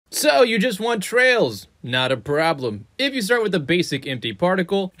So you just want trails? Not a problem. If you start with a basic empty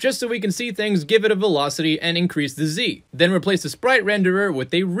particle, just so we can see things, give it a velocity and increase the Z. Then replace the sprite renderer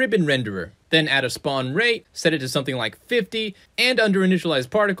with a ribbon renderer. Then add a spawn rate, set it to something like 50, and under initialize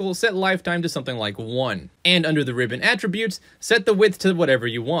particle, set lifetime to something like 1. And under the ribbon attributes, set the width to whatever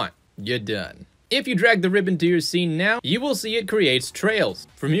you want. You're done. If you drag the ribbon to your scene now, you will see it creates trails.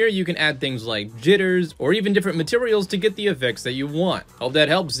 From here you can add things like jitters, or even different materials to get the effects that you want. Hope that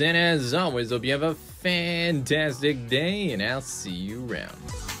helps, and as always, hope you have a fantastic day, and I'll see you around.